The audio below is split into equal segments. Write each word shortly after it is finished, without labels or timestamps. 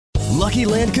Lucky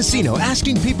Land Casino,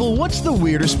 asking people, what's the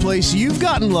weirdest place you've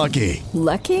gotten lucky?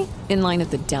 Lucky? In line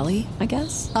at the deli, I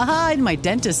guess? Aha, in my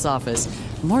dentist's office.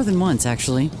 More than once,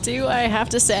 actually. Do I have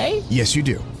to say? Yes, you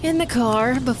do. In the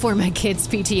car before my kids'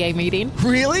 PTA meeting.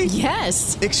 Really?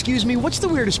 Yes. Excuse me, what's the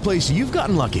weirdest place you've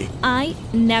gotten lucky? I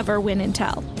never win and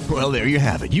tell. Well, there you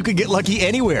have it. You can get lucky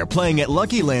anywhere, playing at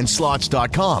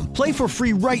LuckyLandSlots.com. Play for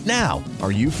free right now.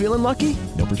 Are you feeling lucky?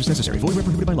 No purchase necessary. Void where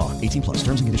prohibited by law. 18 plus.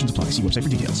 Terms and conditions apply. See website for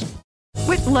details.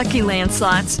 With Lucky Land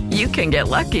Slots, you can get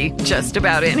lucky just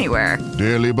about anywhere.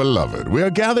 Dearly beloved, we are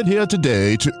gathered here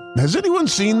today to... Has anyone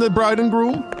seen the bride and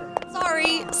groom?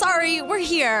 Sorry, we're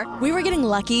here. We were getting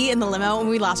lucky in the limo and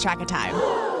we lost track of time.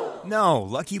 No,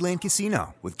 Lucky Land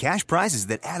Casino, with cash prizes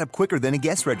that add up quicker than a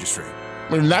guest registry.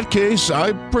 In that case,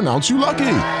 I pronounce you lucky.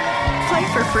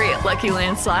 Play for free at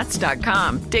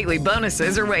LuckyLandSlots.com. Daily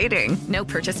bonuses are waiting. No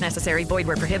purchase necessary. Void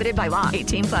where prohibited by law.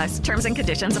 18 plus. Terms and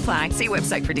conditions apply. See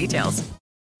website for details.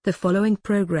 The following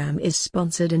program is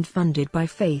sponsored and funded by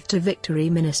Faith to Victory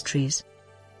Ministries.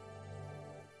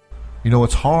 You know,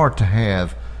 it's hard to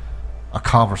have a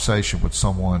conversation with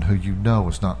someone who you know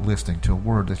is not listening to a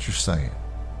word that you're saying,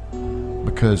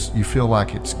 because you feel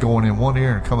like it's going in one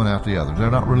ear and coming out the other.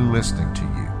 They're not really listening to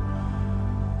you.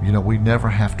 You know, we never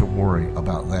have to worry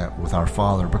about that with our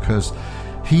Father, because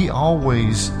He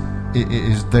always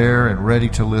is there and ready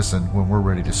to listen when we're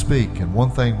ready to speak. And one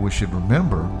thing we should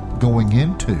remember going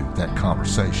into that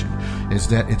conversation is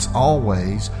that it's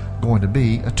always going to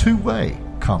be a two-way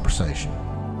conversation.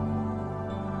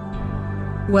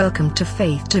 Welcome to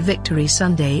Faith to Victory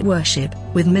Sunday Worship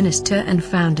with minister and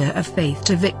founder of Faith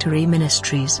to Victory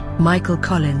Ministries, Michael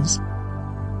Collins.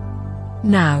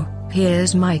 Now,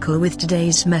 here's Michael with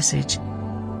today's message.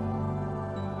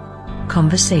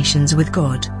 Conversations with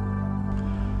God.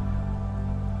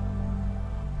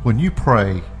 When you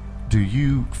pray, do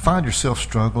you find yourself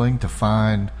struggling to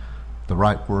find the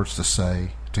right words to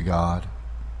say to God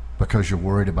because you're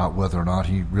worried about whether or not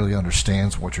He really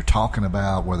understands what you're talking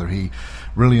about, whether He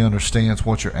really understands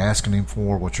what you're asking Him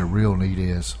for, what your real need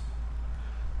is?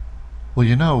 Well,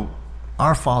 you know,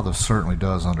 our Father certainly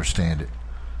does understand it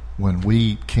when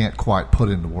we can't quite put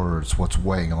into words what's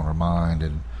weighing on our mind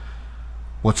and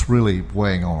what's really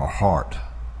weighing on our heart,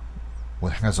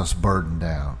 what has us burdened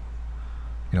down.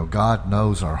 You know, God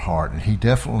knows our heart, and He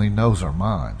definitely knows our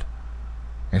mind.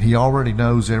 And He already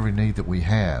knows every need that we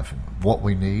have, and what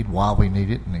we need, why we need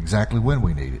it, and exactly when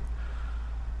we need it.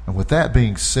 And with that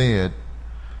being said,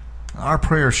 our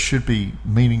prayers should be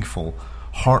meaningful,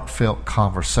 heartfelt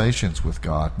conversations with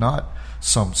God, not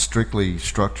some strictly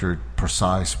structured,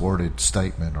 precise, worded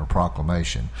statement or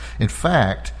proclamation. In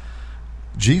fact,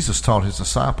 Jesus taught His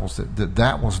disciples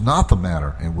that was not the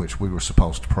manner in which we were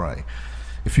supposed to pray.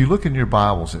 If you look in your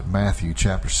Bibles at Matthew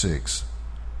chapter 6,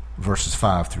 verses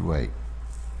 5 through 8,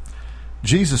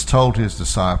 Jesus told His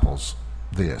disciples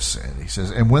this, and He says,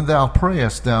 "And when thou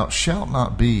prayest, thou shalt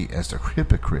not be as the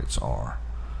hypocrites are.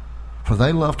 For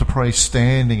they love to pray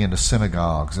standing in the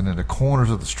synagogues and in the corners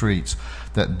of the streets,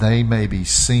 that they may be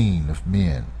seen of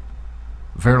men.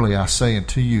 Verily I say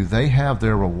unto you, they have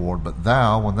their reward. But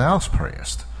thou, when thou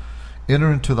prayest,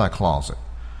 enter into thy closet,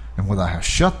 and when thou hast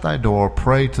shut thy door,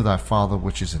 pray to thy Father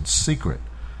which is in secret,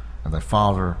 and thy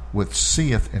Father which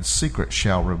seeth in secret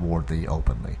shall reward thee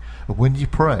openly. But when ye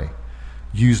pray,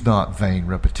 use not vain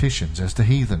repetitions, as the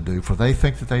heathen do, for they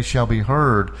think that they shall be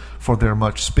heard for their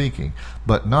much speaking.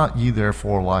 But not ye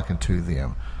therefore like unto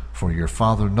them, for your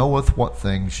Father knoweth what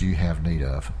things ye have need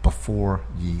of, before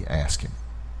ye ask Him."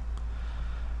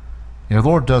 You know, the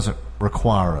Lord doesn't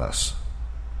require us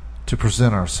to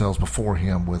present ourselves before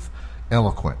Him with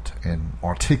eloquent and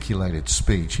articulated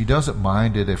speech. He doesn't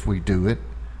mind it if we do it,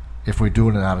 if we're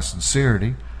doing it out of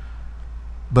sincerity,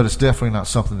 but it's definitely not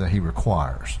something that He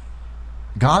requires.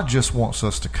 God just wants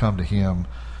us to come to Him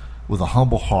with a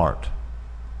humble heart,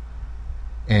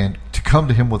 and to come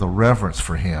to Him with a reverence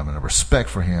for Him and a respect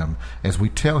for Him as we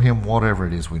tell Him whatever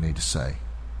it is we need to say.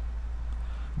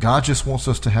 God just wants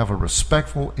us to have a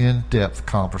respectful, in-depth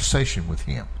conversation with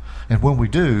Him. And when we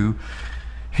do,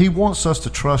 He wants us to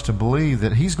trust and believe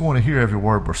that He's going to hear every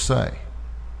word we say.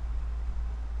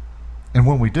 And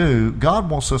when we do, God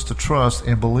wants us to trust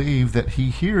and believe that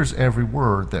He hears every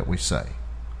word that we say.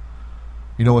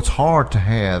 You know, it's hard to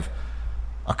have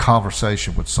a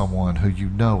conversation with someone who you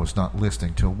know is not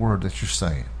listening to a word that you're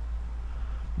saying,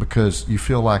 because you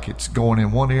feel like it's going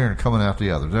in one ear and coming out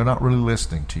the other. They're not really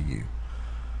listening to you.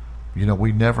 You know,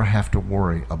 we never have to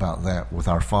worry about that with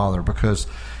our Father, because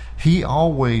He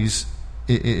always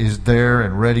is there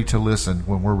and ready to listen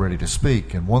when we're ready to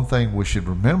speak. And one thing we should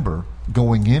remember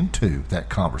going into that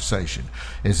conversation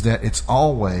is that it's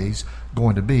always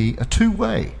going to be a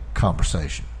two-way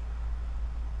conversation,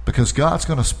 because God's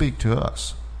going to speak to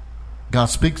us. God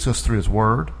speaks to us through His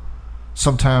Word.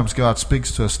 Sometimes God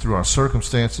speaks to us through our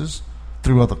circumstances,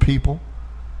 through other people,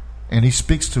 and He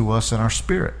speaks to us in our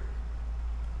spirit.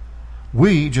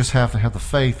 We just have to have the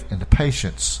faith and the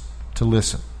patience to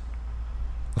listen.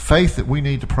 The faith that we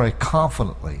need to pray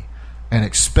confidently and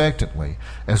expectantly,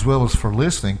 as well as for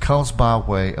listening, comes by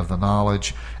way of the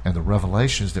knowledge and the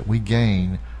revelations that we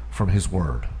gain from His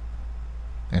Word.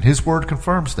 And His Word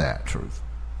confirms that truth.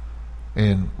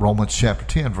 In Romans chapter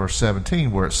 10, verse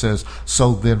 17, where it says,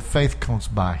 "So then faith comes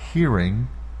by hearing,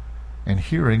 and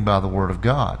hearing by the Word of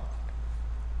God."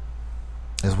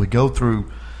 As we go through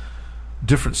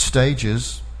different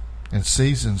stages and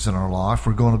seasons in our life,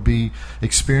 we're going to be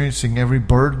experiencing every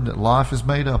burden that life is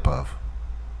made up of.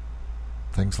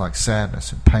 Things like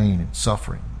sadness and pain and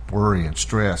suffering, worry and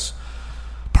stress,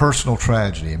 personal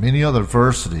tragedy, and many other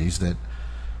adversities that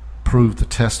prove to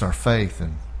test our faith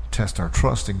and test our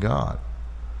trust in God.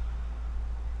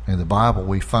 In the Bible,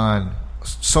 we find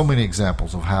so many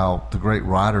examples of how the great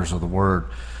writers of the Word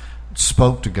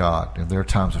spoke to God in their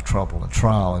times of trouble and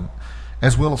trial, and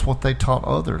as well as what they taught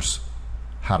others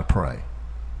how to pray,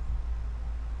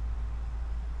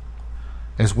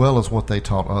 as well as what they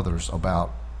taught others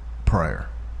about prayer.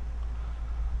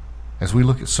 As we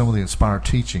look at some of the inspired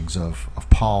teachings of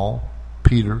Paul,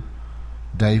 Peter,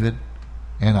 David,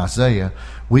 and Isaiah,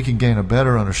 we can gain a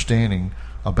better understanding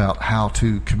about how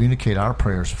to communicate our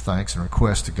prayers of thanks and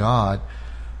requests to God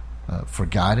for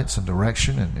guidance and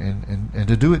direction, and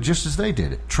to do it just as they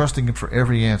did it, trusting Him for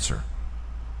every answer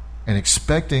and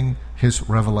expecting His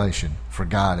revelation for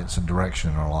guidance and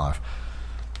direction in our life.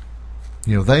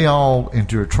 You know, they all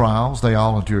endure trials, they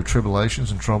all endure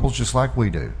tribulations and troubles just like we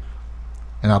do.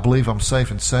 And I believe I'm safe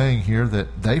in saying here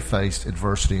that they faced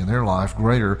adversity in their life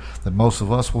greater than most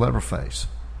of us will ever face.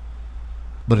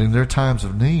 But in their times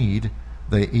of need,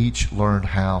 they each learned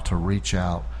how to reach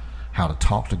out, how to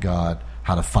talk to God,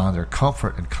 how to find their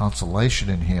comfort and consolation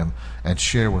in Him, and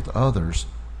share with others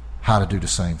how to do the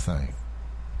same thing.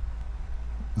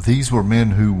 These were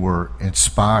men who were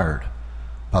inspired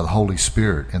by the Holy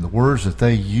Spirit, and the words that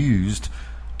they used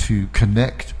to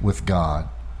connect with God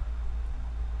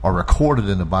are recorded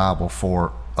in the Bible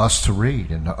for us to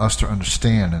read and us to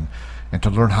understand and to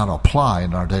learn how to apply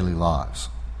in our daily lives.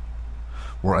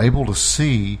 We're able to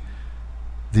see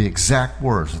the exact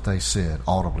words that they said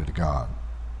audibly to God,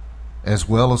 as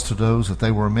well as to those that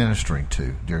they were ministering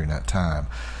to during that time.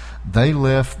 They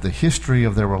left the history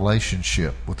of their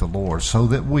relationship with the Lord so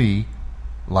that we,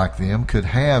 like them, could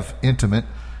have intimate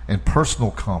and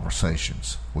personal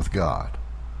conversations with God.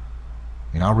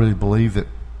 And I really believe that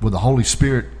when the Holy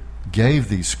Spirit gave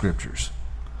these scriptures,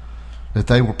 that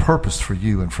they were purposed for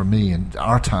you and for me in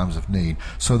our times of need,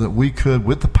 so that we could,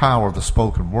 with the power of the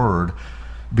spoken word,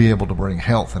 be able to bring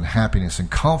health and happiness and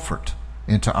comfort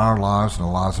into our lives and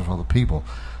the lives of other people.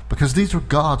 Because these are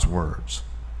God's words.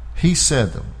 He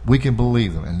said them. We can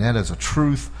believe them. And that is a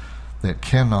truth that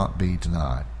cannot be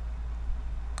denied.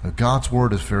 God's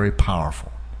word is very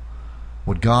powerful.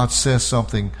 When God says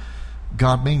something,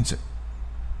 God means it.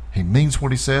 He means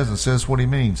what He says and says what He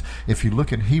means. If you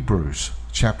look at Hebrews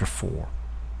chapter 4,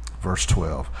 verse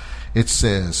 12, it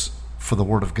says, "For the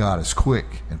word of God is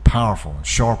quick and powerful and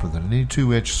sharper than any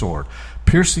two-edged sword,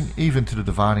 piercing even to the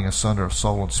dividing asunder of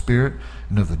soul and spirit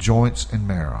and of the joints and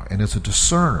marrow, and is a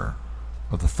discerner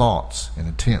of the thoughts and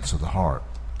intents of the heart."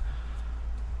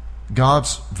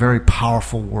 God's very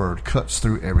powerful word cuts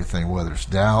through everything, whether it's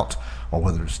doubt or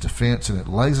whether it's defense, and it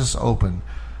lays us open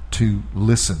to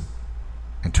listen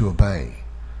and to obey.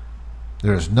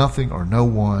 There is nothing or no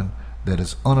one that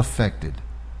is unaffected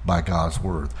by God's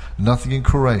word. Nothing in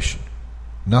creation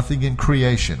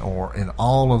or in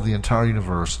all of the entire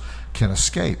universe can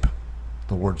escape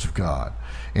the words of God.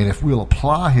 And if we'll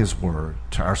apply His word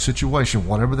to our situation,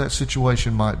 whatever that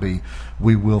situation might be,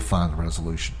 we will find the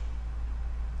resolution.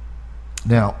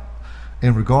 Now,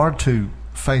 in regard to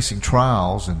facing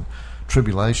trials and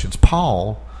tribulations,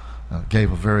 Paul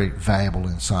gave a very valuable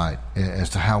insight as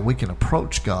to how we can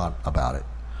approach God about it.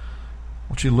 I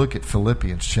want you to look at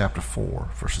Philippians chapter 4,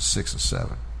 verses 6 and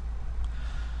 7.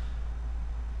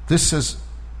 This says,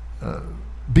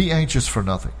 "Be anxious for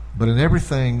nothing, but in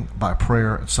everything by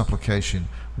prayer and supplication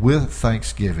with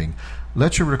thanksgiving,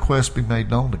 let your requests be made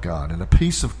known to God, and the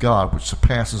peace of God, which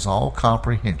surpasses all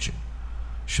comprehension,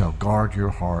 shall guard your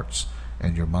hearts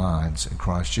and your minds in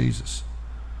Christ Jesus."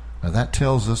 Now that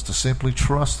tells us to simply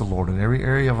trust the Lord in every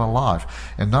area of our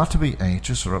life and not to be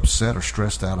anxious or upset or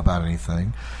stressed out about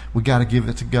anything. We got to give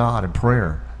it to God in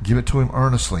prayer. Give it to Him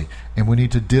earnestly. And we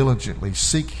need to diligently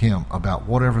seek Him about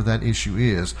whatever that issue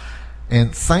is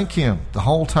and thank Him the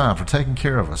whole time for taking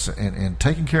care of us and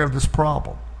taking care of this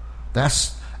problem.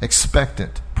 That's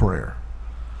expectant prayer.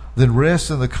 Then rest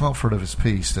in the comfort of His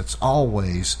peace that's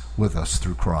always with us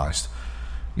through Christ.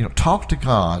 Talk to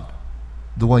God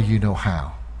the way you know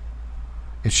how.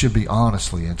 It should be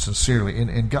honestly and sincerely,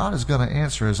 and God is going to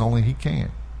answer as only He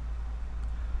can.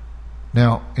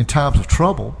 Now, in times of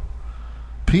trouble,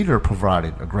 Peter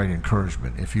provided a great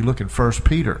encouragement. If you look in 1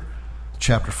 Peter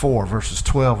chapter 4, verses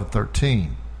 12 and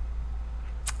 13,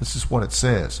 this is what it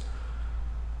says.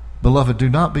 Beloved, do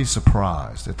not be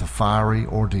surprised at the fiery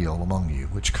ordeal among you,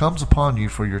 which comes upon you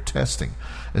for your testing,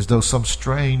 as though some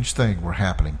strange thing were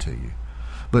happening to you.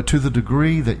 But to the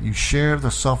degree that you share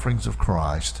the sufferings of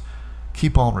Christ,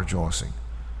 keep on rejoicing,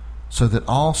 so that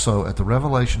also at the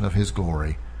revelation of His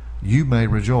glory you may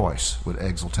rejoice with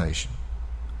exultation.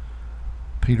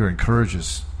 Peter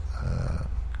encourages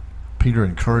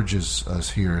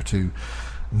us here to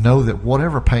know that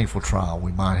whatever painful trial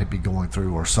we might be going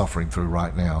through or suffering through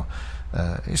right now,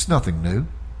 it's nothing new.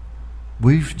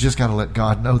 We've just got to let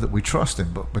God know that we trust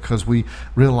Him, but because we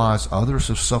realize others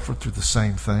have suffered through the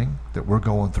same thing that we're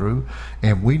going through,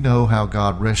 and we know how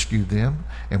God rescued them,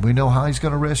 and we know how He's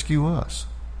going to rescue us,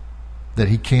 that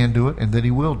He can do it and that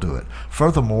He will do it.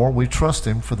 Furthermore, we trust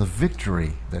Him for the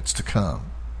victory that's to come.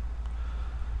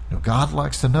 God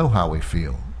likes to know how we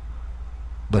feel,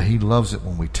 but He loves it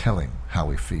when we tell Him how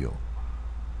we feel.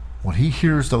 When He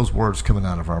hears those words coming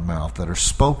out of our mouth that are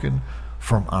spoken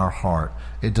from our heart,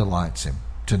 it delights Him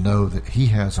to know that He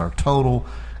has our total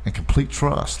and complete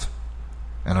trust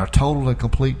and our total and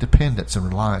complete dependence and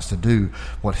reliance to do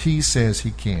what He says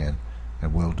He can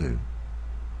and will do.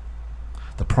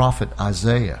 The prophet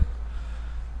Isaiah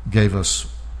gave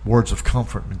us words of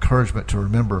comfort and encouragement to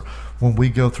remember when we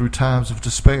go through times of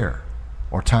despair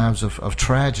or times of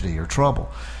tragedy or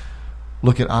trouble.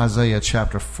 Look at Isaiah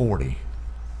chapter 40,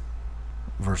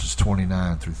 verses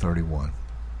 29 through 31.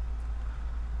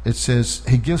 It says,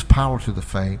 He gives power to the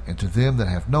faint, and to them that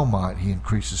have no might He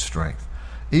increases strength.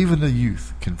 Even the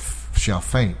youth shall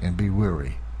faint and be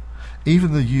weary.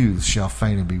 Even the youths shall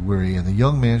faint and be weary, and the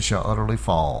young men shall utterly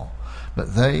fall.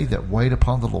 But they that wait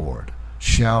upon the Lord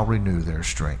shall renew their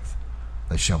strength.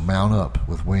 They shall mount up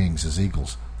with wings as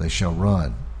eagles. They shall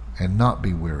run and not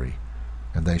be weary,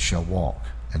 and they shall walk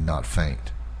and not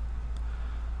faint.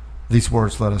 These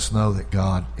words let us know that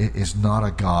God is not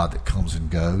a God that comes and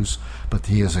goes, but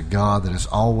He is a God that is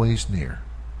always near,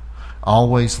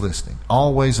 always listening,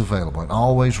 always available, and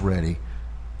always ready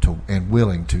to and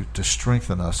willing to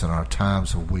strengthen us in our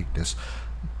times of weakness,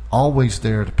 always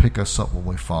there to pick us up when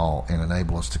we fall and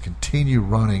enable us to continue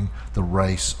running the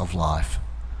race of life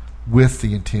with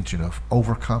the intention of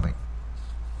overcoming.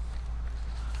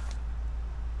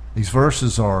 These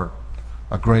verses are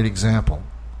a great example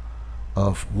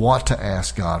of what to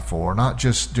ask God for, not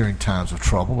just during times of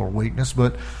trouble or weakness,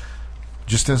 but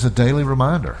just as a daily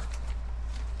reminder,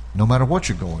 no matter what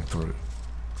you're going through.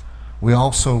 We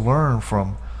also learn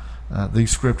from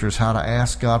these scriptures how to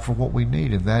ask God for what we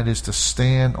need, and that is to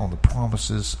stand on the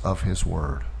promises of His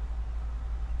Word.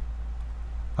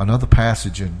 Another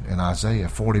passage in Isaiah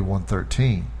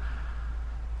 41:13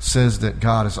 says that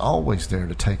God is always there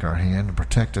to take our hand and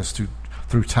protect us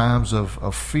through times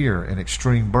of fear and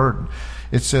extreme burden.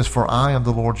 It says, For I am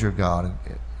the Lord your God,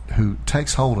 who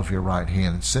takes hold of your right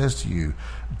hand and says to you,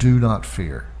 Do not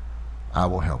fear, I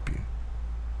will help you.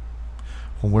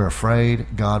 When we're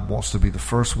afraid, God wants to be the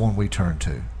first one we turn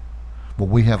to. When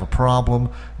we have a problem,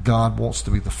 God wants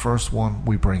to be the first one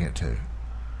we bring it to.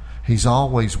 He's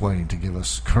always waiting to give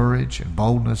us courage and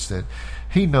boldness that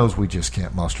He knows we just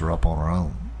can't muster up on our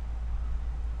own.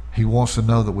 He wants to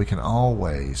know that we can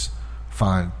always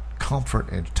find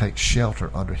comfort and take shelter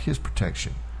under His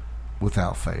protection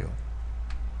without fail.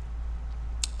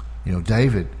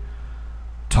 David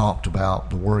talked about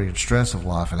the worry and stress of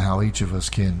life and how each of us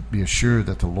can be assured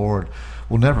that the Lord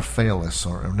will never fail us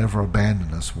or never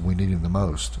abandon us when we need Him the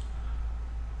most.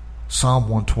 Psalm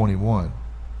 121,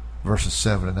 verses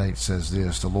 7 and 8 says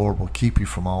this, The Lord will keep you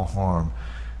from all harm.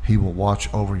 He will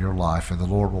watch over your life, and the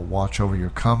Lord will watch over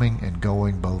your coming and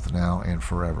going both now and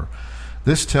forever.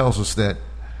 This tells us that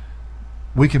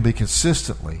we can be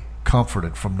consistently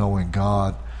comforted from knowing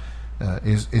God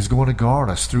is going to guard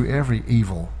us through every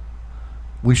evil.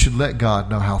 We should let God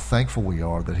know how thankful we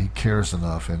are that He cares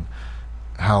enough, and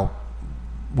how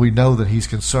we know that He's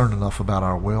concerned enough about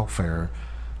our welfare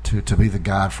to be the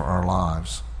guide for our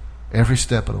lives. every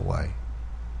step of the way.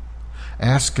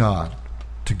 Ask God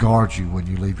to guard you when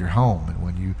you leave your home and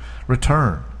when you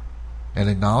return, and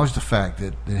acknowledge the fact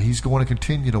that He's going to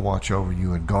continue to watch over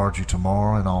you and guard you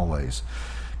tomorrow and always.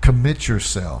 Commit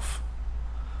yourself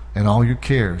and all your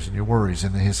cares and your worries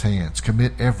into His hands.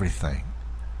 Commit everything,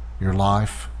 your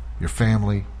life, your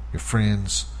family, your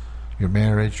friends, your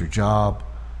marriage, your job,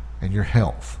 and your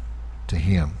health to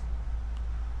Him.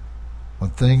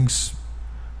 When things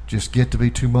just get to be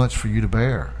too much for you to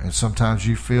bear, and sometimes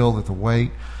you feel that the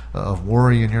weight of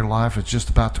worry in your life is just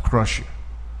about to crush you,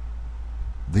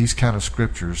 these kind of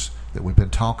scriptures that we've been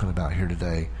talking about here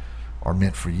today are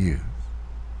meant for you.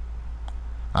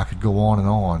 I could go on and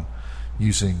on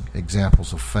using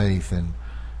examples of faith and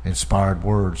inspired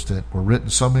words that were written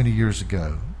so many years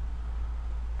ago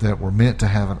that were meant to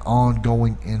have an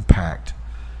ongoing impact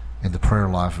in the prayer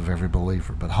life of every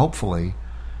believer. But hopefully,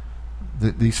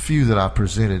 these few that I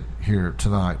presented here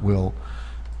tonight will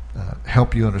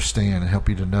help you understand and help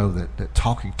you to know that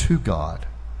talking to God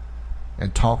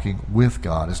and talking with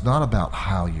God is not about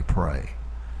how you pray.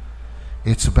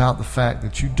 It's about the fact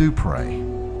that you do pray,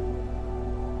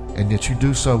 and that you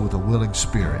do so with a willing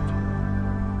spirit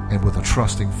and with a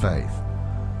trusting faith,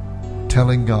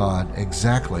 telling God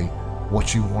exactly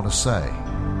what you want to say,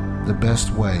 the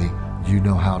best way you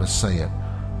know how to say it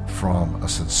from a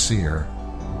sincere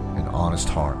and honest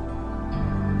heart.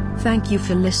 Thank you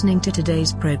for listening to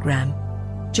today's program.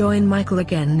 Join Michael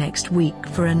again next week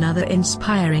for another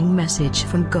inspiring message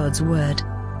from God's Word.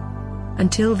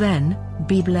 Until then,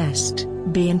 be blessed,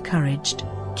 be encouraged,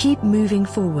 keep moving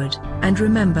forward, and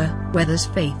remember, where there's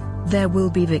faith, there will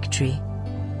be victory.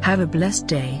 Have a blessed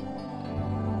day.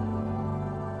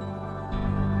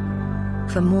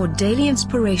 For more daily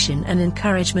inspiration and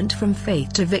encouragement from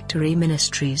Faith to Victory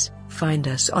Ministries, find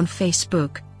us on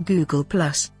Facebook, Google+,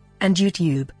 and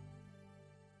YouTube.